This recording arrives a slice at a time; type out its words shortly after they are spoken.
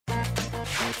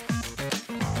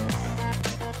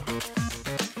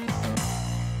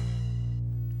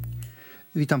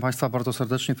Witam Państwa bardzo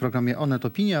serdecznie w programie Onet,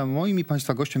 Opinie. Moim i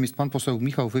Państwa gościem jest pan poseł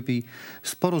Michał Wypij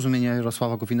z Porozumienia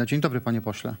Jarosława Gowina. Dzień dobry, panie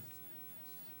pośle.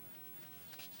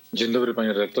 Dzień dobry,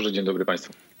 panie redaktorze, dzień dobry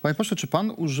państwu. Panie pośle, czy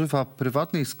pan używa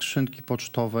prywatnej skrzynki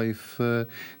pocztowej w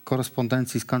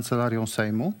korespondencji z Kancelarią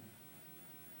Sejmu?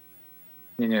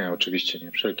 Nie, oczywiście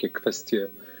nie. Wszelkie kwestie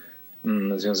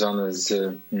związane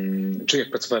z... Czy jak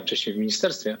pracowałem wcześniej w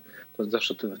ministerstwie, to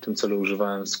zawsze w tym celu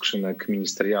używałem skrzynek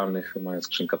ministerialnych. Moja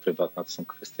skrzynka prywatna to są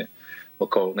kwestie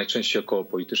najczęściej około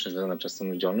polityczne, związane często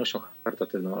z działalnością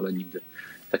charytatywną, ale nigdy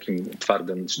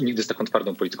z taką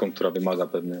twardą polityką, która wymaga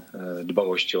pewnej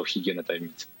dbałości o higienę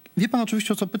tajemnicy. Wie pan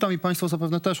oczywiście, o co pytam i państwo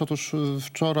zapewne też. Otóż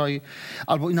wczoraj,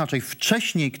 albo inaczej,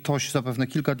 wcześniej ktoś zapewne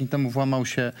kilka dni temu włamał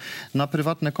się na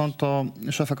prywatne konto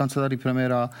szefa kancelarii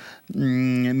premiera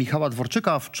Michała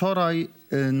Dworczyka, a wczoraj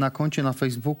na koncie na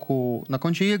Facebooku, na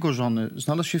koncie jego żony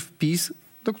znalazł się wpis,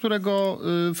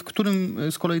 w którym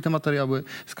z kolei te materiały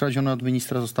skradzione od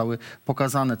ministra zostały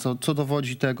pokazane, co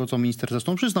dowodzi tego, co minister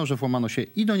zresztą przyznał, że włamano się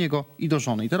i do niego, i do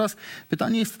żony. I teraz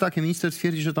pytanie jest takie, minister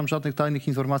twierdzi, że tam żadnych tajnych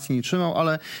informacji nie trzymał,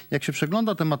 ale jak się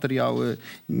przegląda te materiały,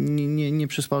 nie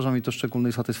przysparza mi to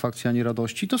szczególnej satysfakcji ani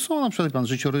radości. To są na przykład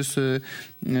życiorysy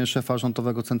szefa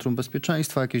Rządowego Centrum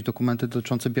Bezpieczeństwa, jakieś dokumenty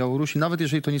dotyczące Białorusi, nawet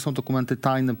jeżeli to nie są dokumenty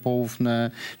tajne,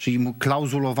 poufne, czyli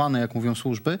klauzulowane, jak mówią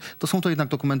służby, to są to jednak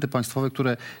dokumenty państwowe,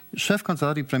 które szef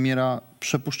kancelarii premiera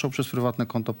przepuszczał przez prywatne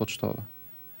konto pocztowe.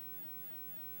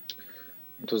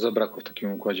 To zabrakło w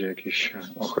takim układzie jakiejś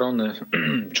ochrony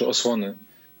czy osłony,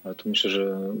 ale tu myślę,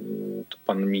 że to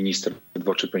pan minister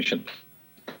Dworczyk powinien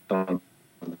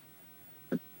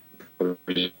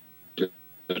powiedzieć, że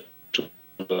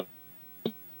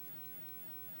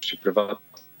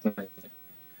prywatne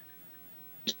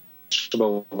trzeba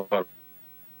uważać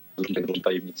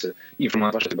tajemnicy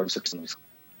informacji, że bardzo stanowisko.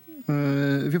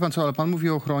 Wie pan co, ale pan mówi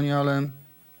o ochronie, ale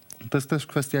to jest też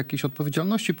kwestia jakiejś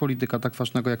odpowiedzialności polityka tak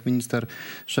ważnego jak minister,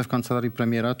 szef kancelarii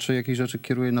premiera, czy jakieś rzeczy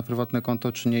kieruje na prywatne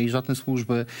konto, czy nie. I żadne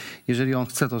służby, jeżeli on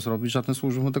chce to zrobić, żadne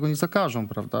służby mu tego nie zakażą,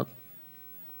 prawda?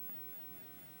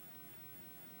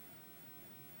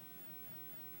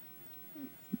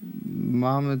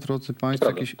 Mamy, drodzy państwo,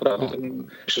 jakieś...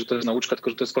 Myślę, że to jest nauczka, tylko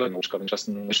że to jest kolejna nauczka, więc czas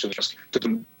jeszcze wnioski.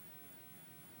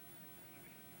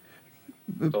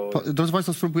 Drodzy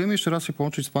państwo, spróbujemy jeszcze raz się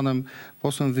połączyć z panem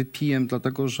posłem Wypijem,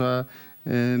 dlatego że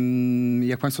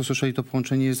jak państwo słyszeli, to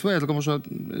połączenie jest złe. Ja tylko może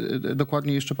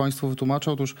dokładnie jeszcze państwu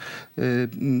wytłumaczę. Otóż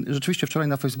rzeczywiście wczoraj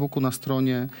na Facebooku, na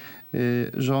stronie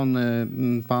żony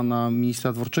pana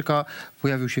ministra Dworczyka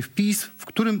pojawił się wpis, w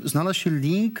którym znalazł się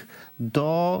link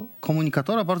do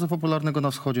komunikatora bardzo popularnego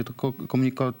na wschodzie, to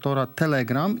komunikatora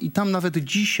Telegram, i tam nawet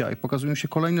dzisiaj pokazują się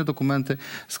kolejne dokumenty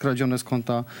skradzione z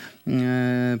konta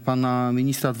pana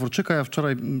ministra Dworczyka. Ja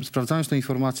wczoraj, sprawdzając te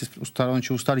informacje, starając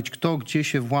się ustalić, kto gdzie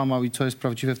się włamał i co jest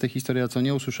prawdziwe w tej historii, a co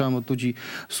nie, usłyszałem od ludzi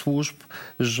służb,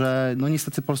 że no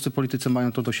niestety polscy politycy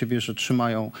mają to do siebie, że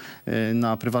trzymają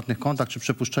na prywatnych kontach, czy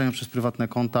przepuszczają przez prywatne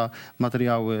konta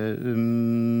materiały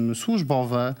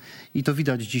służbowe, i to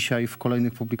widać dzisiaj w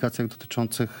kolejnych publikacjach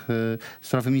dotyczących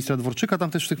sprawy ministra Dworczyka.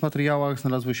 Tam też w tych materiałach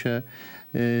znalazły się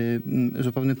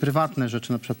zupełnie prywatne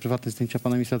rzeczy, na przykład prywatne zdjęcia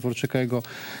pana ministra Dworczyka, jego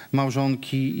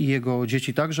małżonki i jego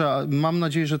dzieci także. Mam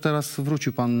nadzieję, że teraz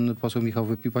wrócił pan poseł Michał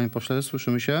Wypij. Panie pośle,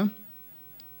 słyszymy się?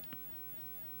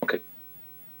 Okej.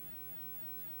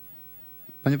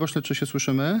 Panie pośle, czy się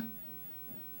słyszymy?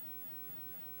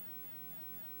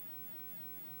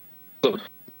 Dobra.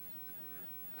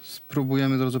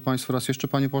 Spróbujemy, drodzy państwo, raz jeszcze,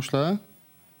 panie pośle.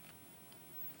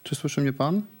 Czy słyszy mnie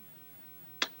pan?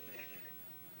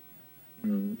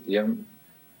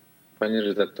 Panie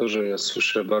redaktorze, ja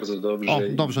słyszę bardzo dobrze. O,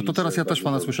 dobrze, to teraz ja też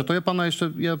pana słyszę. To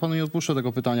ja panu nie odpuszczę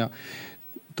tego pytania.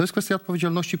 To jest kwestia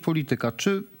odpowiedzialności polityka.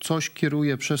 Czy coś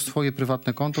kieruje przez swoje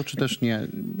prywatne konto, czy też nie?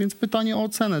 Więc pytanie o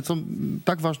ocenę. Co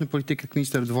tak ważny polityk jak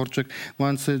minister Dworczyk,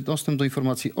 mający dostęp do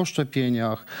informacji o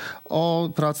szczepieniach,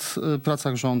 o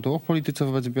pracach rządu, o polityce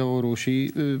wobec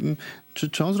Białorusi,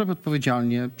 czy on zrobi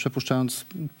odpowiedzialnie, przepuszczając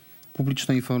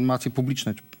publiczne informacje,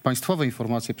 państwowe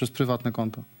informacje przez prywatne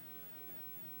konto?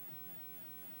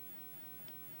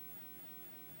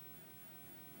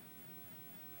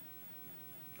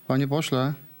 Panie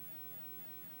pośle.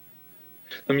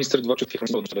 No, minister Dworczyk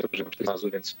znalazł,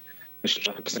 więc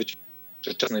myślę,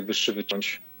 że czas najwyższy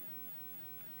wyciąć.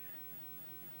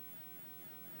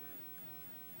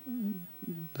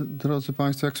 Drodzy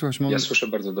państwo, jak słychać? Ja słyszę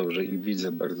bardzo dobrze i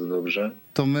widzę bardzo dobrze.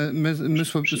 To my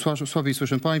słabiej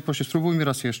słyszymy. Panie pośle, spróbujmy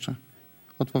raz jeszcze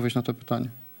odpowiedź na to pytanie.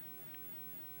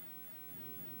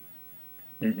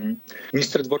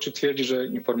 Minister Dworczyk twierdzi, że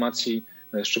informacji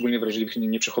szczególnie wrażliwych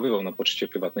nie przechowywał na poczcie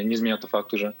prywatnej. Nie zmienia to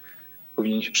faktu, że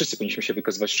wszyscy powinniśmy się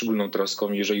wykazywać szczególną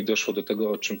troską. Jeżeli doszło do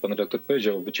tego, o czym pan redaktor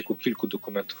powiedział, o wycieku kilku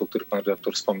dokumentów, o których pan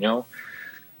redaktor wspomniał,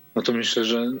 no to myślę,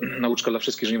 że nauczka dla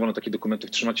wszystkich, że nie wolno takich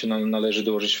dokumentów trzymać, należy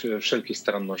dołożyć wszelkiej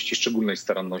staranności, szczególnej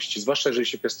staranności, zwłaszcza jeżeli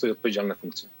się piastuje odpowiedzialne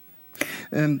funkcje.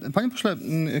 Panie pośle,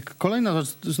 kolejna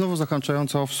rzecz, znowu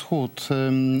zahaczająca o wschód.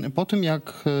 Po tym,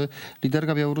 jak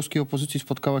liderka białoruskiej opozycji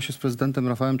spotkała się z prezydentem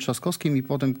Rafałem Trzaskowskim i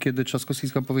potem, kiedy Trzaskowski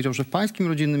powiedział, że w pańskim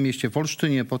rodzinnym mieście, w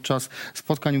Olsztynie, podczas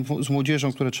spotkań z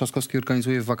młodzieżą, które Trzaskowski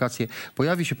organizuje w wakacje,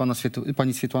 pojawi się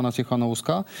pani Swiatłana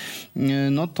Cichanouska,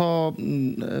 no to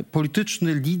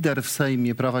polityczny lider w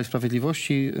Sejmie Prawa i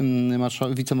Sprawiedliwości,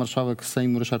 wicemarszałek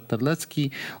Sejmu Ryszard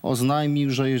Terlecki,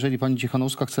 oznajmił, że jeżeli pani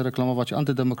Cichanouska chce reklamować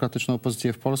antydemokratyczną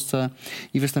opozycję w Polsce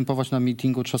i występować na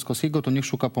mitingu Trzaskowskiego, to niech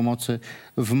szuka pomocy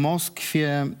w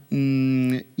Moskwie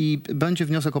i będzie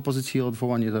wniosek opozycji o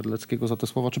odwołanie Terleckiego za te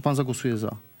słowa. Czy pan zagłosuje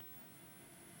za?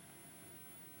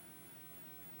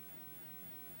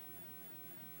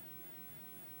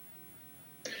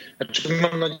 Znaczy,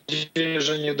 mam nadzieję,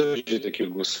 że nie dojdzie do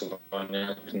takiego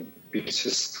głosowania. Ten PiS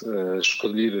jest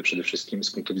szkodliwy przede wszystkim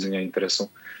z punktu widzenia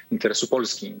interesu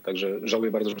Polski. Także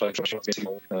żałuję bardzo, że tę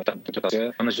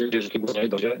interpretację. Mam nadzieję, że takiego głosowania nie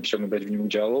dojdzie. Chciałbym brać w nim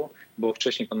udziału, bo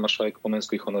wcześniej pan marszałek po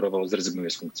męsku i honorowo zrezygnuje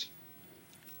z funkcji.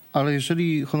 Ale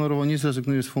jeżeli honorowo nie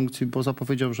zrezygnuje z funkcji, bo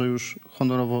zapowiedział, że już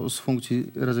honorowo z funkcji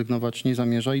rezygnować nie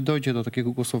zamierza i dojdzie do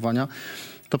takiego głosowania,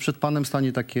 to przed panem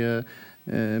stanie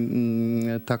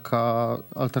taka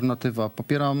alternatywa.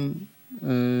 Popieram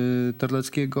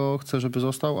Terleckiego, chcę, żeby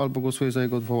został, albo głosuję za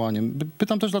jego odwołaniem.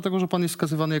 Pytam też dlatego, że pan jest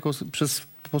wskazywany przez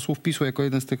posłów PiS-u jako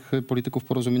jeden z tych polityków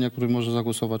Porozumienia, który może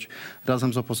zagłosować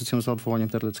razem z opozycją za odwołaniem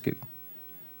Terleckiego.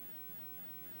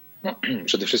 No,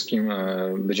 przede wszystkim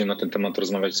będziemy na ten temat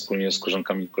rozmawiać wspólnie z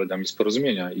koleżankami i kolegami z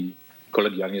Porozumienia i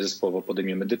kolegialnie zespołowo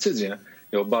podejmiemy decyzję.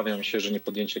 Ja obawiam się, że nie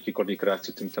podjęcie jakiejkolwiek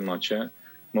reakcji w tym temacie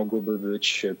mogłoby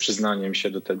być przyznaniem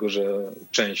się do tego, że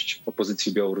część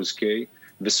opozycji białoruskiej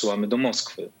wysyłamy do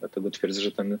Moskwy. Dlatego twierdzę,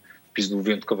 że ten wpis był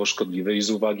wyjątkowo szkodliwy i z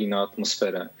uwagi na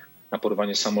atmosferę, na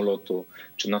porwanie samolotu,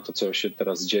 czy na to, co się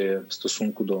teraz dzieje w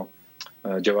stosunku do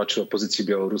działaczy opozycji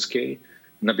białoruskiej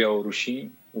na Białorusi,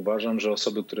 uważam, że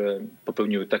osoby, które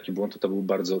popełniły taki błąd, to był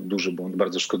bardzo duży błąd,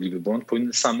 bardzo szkodliwy błąd,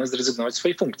 powinny same zrezygnować z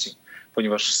swojej funkcji,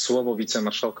 ponieważ słowo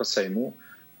wicemarszałka Sejmu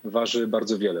waży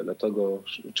bardzo wiele, dlatego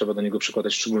trzeba do niego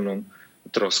przykładać szczególną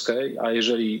troskę, a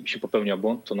jeżeli się popełnia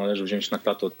błąd, to należy wziąć na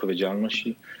klatę odpowiedzialność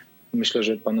i myślę,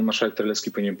 że pan marszałek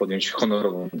Terlecki powinien podjąć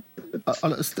honorową.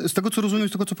 Ale z tego, co rozumiem,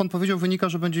 z tego, co pan powiedział, wynika,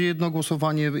 że będzie jedno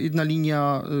głosowanie, jedna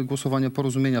linia głosowania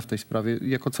Porozumienia w tej sprawie,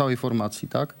 jako całej formacji,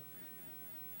 tak?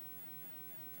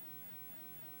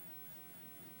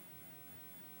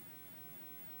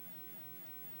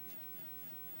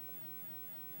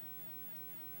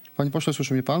 Panie pośle,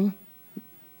 słyszy mnie pan?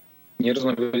 Nie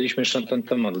rozmawialiśmy jeszcze na ten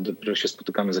temat. Dopiero się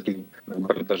spotykamy za kilka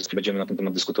parlamentarzystów. Będziemy na ten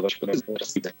temat dyskutować.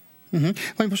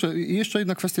 Panie pośle, jeszcze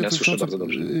jedna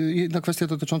kwestia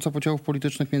dotycząca podziałów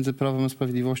politycznych między Prawem a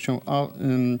Sprawiedliwością a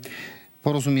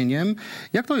Porozumieniem.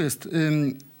 Jak to jest?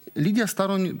 Lidia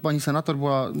Staroń, pani senator,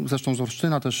 była zresztą z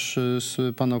Olsztyna, też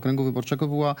z pana okręgu wyborczego,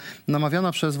 była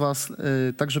namawiana przez was,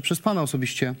 także przez pana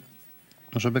osobiście,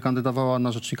 żeby kandydowała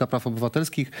na Rzecznika Praw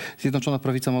Obywatelskich. Zjednoczona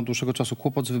Prawica ma od dłuższego czasu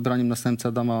kłopot z wybraniem następcy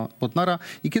Adama Bodnara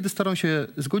i kiedy Staroń się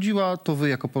zgodziła, to wy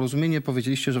jako Porozumienie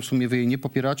powiedzieliście, że w sumie wy jej nie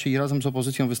popieracie i razem z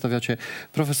opozycją wystawiacie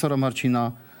profesora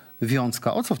Marcina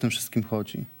Wiącka. O co w tym wszystkim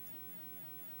chodzi?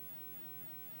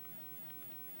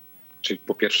 Czyli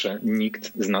po pierwsze,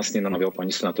 nikt z nas nie namawiał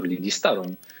pani senator Lidii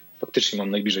Staroń. Faktycznie mam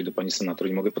najbliżej do pani senator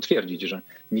i mogę potwierdzić, że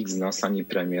nikt z nas, ani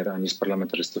premier, ani z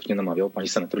parlamentarzystów nie namawiał pani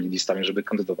senator Lidii Staroń, żeby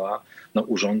kandydowała na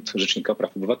urząd Rzecznika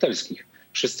Praw Obywatelskich.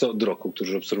 Wszyscy od roku,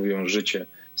 którzy obserwują życie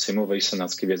sejmowe i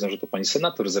senackie, wiedzą, że to pani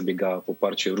senator zabiegała o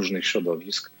poparcie różnych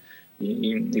środowisk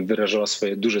i wyrażała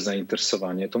swoje duże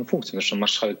zainteresowanie tą funkcją. Zresztą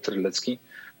marszałek Terlecki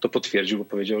to potwierdził, bo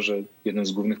powiedział, że jednym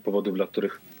z głównych powodów, dla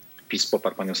których PiS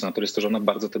poparł panią senator, jest to, że ona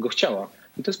bardzo tego chciała.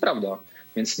 I to jest prawda.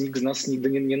 Więc nikt z nas nigdy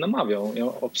nie namawiał. Ja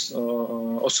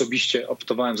osobiście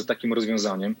optowałem za takim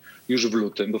rozwiązaniem już w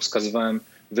lutym, bo wskazywałem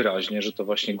wyraźnie, że to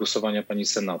właśnie głosowania pani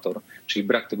senator, czyli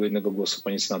brak tego jednego głosu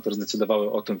pani senator,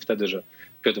 zdecydowały o tym wtedy, że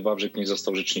Piotr Wawrzyk nie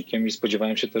został rzecznikiem i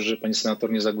spodziewałem się też, że pani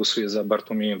senator nie zagłosuje za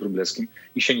Bartłomiejem Wróblewskim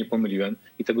i się nie pomyliłem.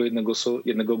 I tego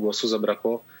jednego głosu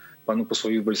zabrakło panu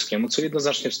posłowi Lubelskiemu, co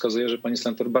jednoznacznie wskazuje, że pani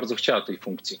senator bardzo chciała tej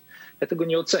funkcji. Ja tego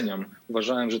nie oceniam.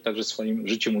 Uważałem, że także swoim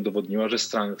życiem udowodniła, że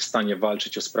jest w stanie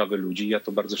walczyć o sprawy ludzi. Ja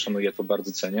to bardzo szanuję, ja to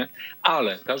bardzo cenię,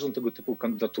 ale każdą tego typu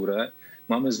kandydaturę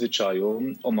mamy w zwyczaju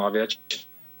omawiać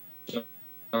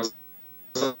na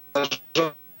zarządzie.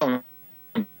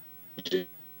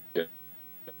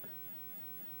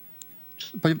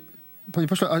 Panie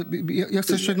pośle, a ja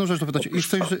chcę jeszcze jedną rzecz dopytać.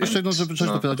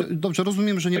 Dobrze,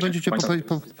 rozumiem, że nie będziecie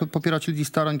popierać linii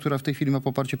starań, która w tej chwili ma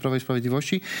poparcie Prawa i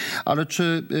Sprawiedliwości, ale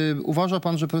czy uważa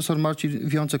pan, że profesor Marcin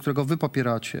Wiącek, którego wy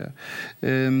popieracie,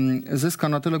 zyska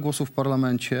na tyle głosów w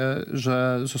parlamencie,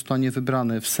 że zostanie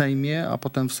wybrany w Sejmie, a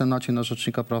potem w Senacie na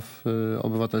Rzecznika Praw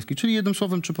Obywatelskich? Czyli jednym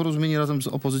słowem, czy Porozumienie razem z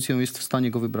opozycją jest w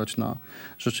stanie go wybrać na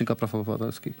Rzecznika Praw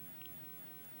Obywatelskich?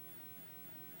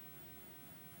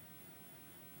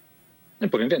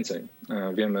 Powiem więcej.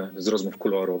 Wiemy z rozmów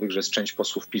kuluarowych, że jest część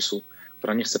posłów PiS-u,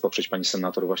 która nie chce poprzeć pani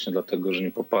senator właśnie dlatego, że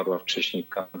nie poparła wcześniej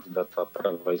kandydata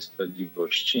Prawa i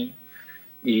Sprawiedliwości.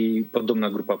 I podobna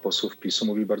grupa posłów PiS-u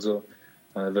mówi bardzo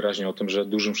wyraźnie o tym, że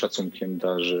dużym szacunkiem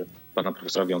darzy pana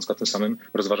profesora Wiącka, tym samym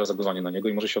rozważa zagłosowanie na niego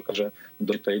i może się okaże, że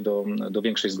dojdzie do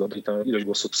większej zgody i ta ilość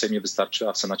głosów w Sejmie wystarczy,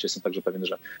 a w Senacie jestem także pewien,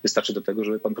 że wystarczy do tego,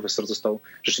 żeby pan profesor został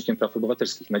Rzecznikiem Praw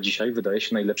Obywatelskich. Na dzisiaj wydaje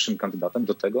się najlepszym kandydatem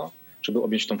do tego, żeby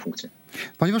objąć tą funkcję.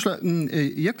 Panie pośle,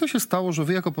 jak to się stało, że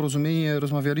wy jako Porozumienie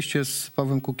rozmawialiście z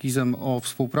Pawłem Kukizem o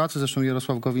współpracy? Zresztą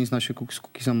Jarosław Gowin zna się z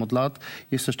Kukizem od lat,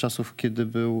 jeszcze z czasów, kiedy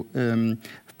był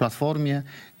w Platformie.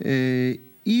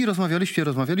 I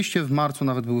rozmawialiście, w marcu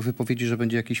nawet były wypowiedzi, że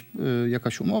będzie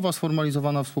jakaś umowa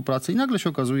sformalizowana o współpracy i nagle się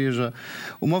okazuje, że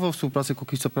umowę o współpracy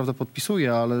Kukiz co prawda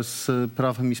podpisuje, ale z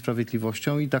Prawem i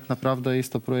Sprawiedliwością i tak naprawdę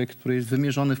jest to projekt, który jest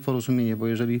wymierzony w Porozumienie, bo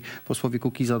jeżeli posłowie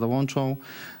Kukiza dołączą,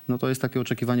 no to jest takie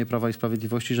oczekiwanie Prawa i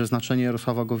Sprawiedliwości, że znaczenie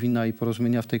Jarosława Gowina i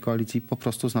Porozumienia w tej koalicji po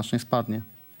prostu znacznie spadnie.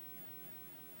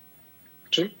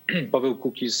 Czy Paweł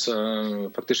Kukiz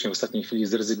faktycznie w ostatniej chwili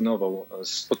zrezygnował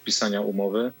z podpisania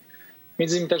umowy?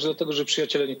 Między innymi także dlatego, że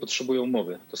przyjaciele nie potrzebują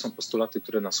umowy. To są postulaty,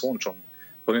 które nas łączą.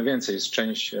 Powiem więcej, jest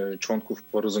część członków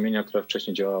Porozumienia, która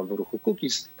wcześniej działała w ruchu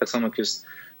Kukiz, tak samo jak jest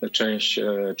część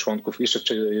członków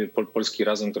jeszcze Polski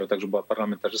Razem, która także była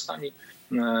parlamentarzystami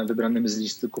wybranymi z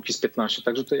listy Kukiz 15.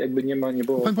 Także to jakby nie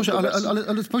było... Panie pośle,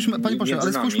 ale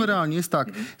spójrzmy realnie. Jest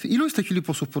tak. Ilu jest w tej chwili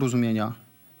posłów Porozumienia?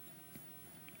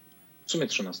 W sumie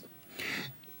 13.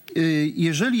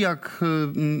 Jeżeli, jak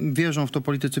wierzą w to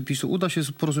politycy PiS-u, uda się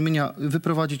z Porozumienia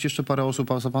wyprowadzić jeszcze parę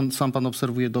osób, a sam pan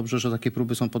obserwuje dobrze, że takie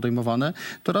próby są podejmowane,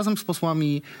 to razem z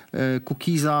posłami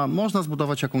Kukiza można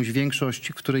zbudować jakąś większość,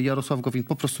 w której Jarosław Gowin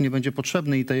po prostu nie będzie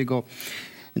potrzebny i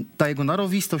ta jego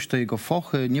narowistość, te jego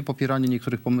fochy, niepopieranie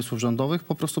niektórych pomysłów rządowych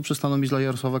po prostu przestaną mieć dla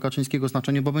Jarosława Kaczyńskiego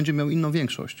znaczenie, bo będzie miał inną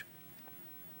większość.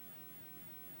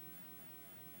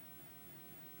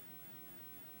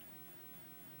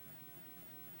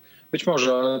 Być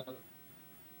może, ale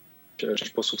część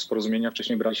posłów z Porozumienia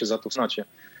wcześniej brali się za to w Senacie.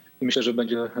 I myślę, że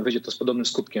wyjdzie to z podobnym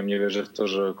skutkiem. Nie wierzę w to,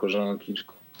 że koleżanki, czy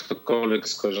ktokolwiek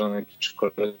z koleżanek czy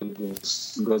kolegów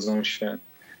zgodzą się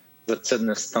za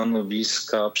cenne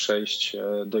stanowiska przejść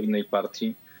do innej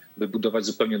partii, by budować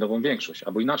zupełnie nową większość.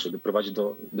 Albo inaczej,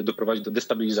 by doprowadzić do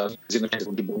destabilizacji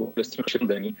Zjednoczonego, by było w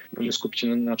pandemii, powinien skupić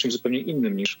się na czymś zupełnie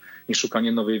innym niż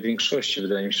szukanie nowej większości.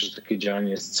 Wydaje mi się, że takie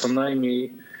działanie jest co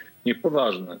najmniej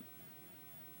niepoważne.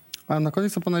 A na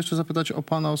koniec chcę pana jeszcze zapytać o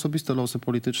pana osobiste losy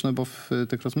polityczne, bo w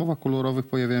tych rozmowach kolorowych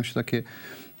pojawiają się takie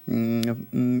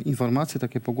informacje,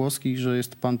 takie pogłoski, że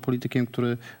jest pan politykiem,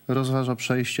 który rozważa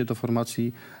przejście do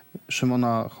formacji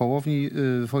Szymona Hołowni.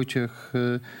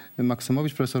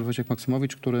 Profesor Wojciech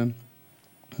Maksymowicz, który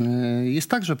jest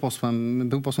także posłem,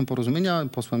 był posłem Porozumienia,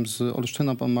 posłem z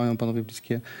Olsztyna, mają panowie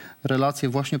bliskie relacje,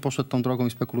 właśnie poszedł tą drogą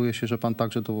i spekuluje się, że pan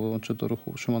także dołączy do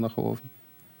ruchu Szymona Hołowni.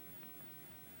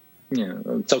 Nie,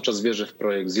 cały czas wierzę w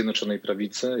projekt Zjednoczonej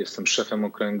Prawicy. Jestem szefem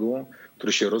okręgu,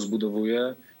 który się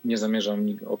rozbudowuje. Nie zamierzam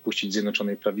opuścić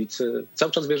Zjednoczonej Prawicy.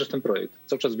 Cały czas wierzę w ten projekt.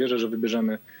 Cały czas wierzę, że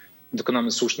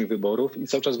dokonamy słusznych wyborów i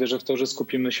cały czas wierzę w to, że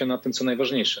skupimy się na tym, co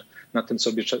najważniejsze. Na tym,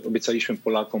 co obiecaliśmy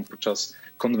Polakom podczas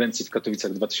konwencji w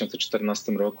Katowicach w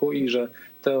 2014 roku i że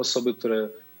te osoby, które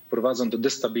prowadzą do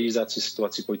destabilizacji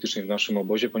sytuacji politycznej w naszym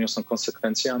obozie, poniosą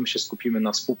konsekwencje, a my się skupimy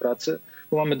na współpracy,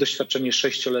 bo mamy doświadczenie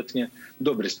 6-letnie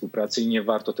dobrej współpracy i nie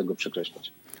warto tego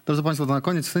przekreślać. Drodzy Państwo, to na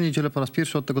koniec w tę niedzielę po raz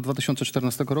pierwszy od tego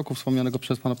 2014 roku wspomnianego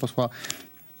przez pana posła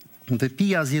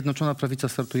Wypija Zjednoczona Prawica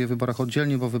startuje w wyborach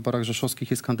oddzielnie, bo w wyborach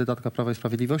rzeszowskich jest kandydatka Prawa i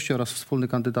Sprawiedliwości oraz wspólny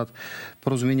kandydat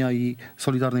Porozumienia i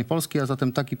Solidarnej Polski, a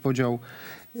zatem taki podział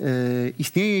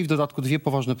istnieje i w dodatku dwie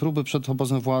poważne próby przed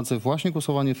obozem władzy. Właśnie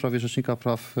głosowanie w sprawie Rzecznika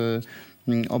Praw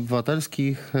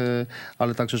Obywatelskich,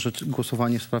 ale także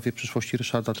głosowanie w sprawie przyszłości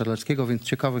Ryszarda Terleckiego, więc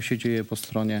ciekawe się dzieje po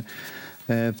stronie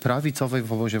prawicowej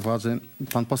w obozie władzy.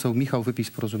 Pan poseł Michał Wypij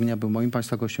z Porozumienia był moim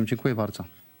państwa gościem. Dziękuję bardzo.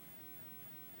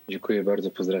 Dziękuję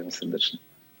bardzo, pozdrawiam serdecznie.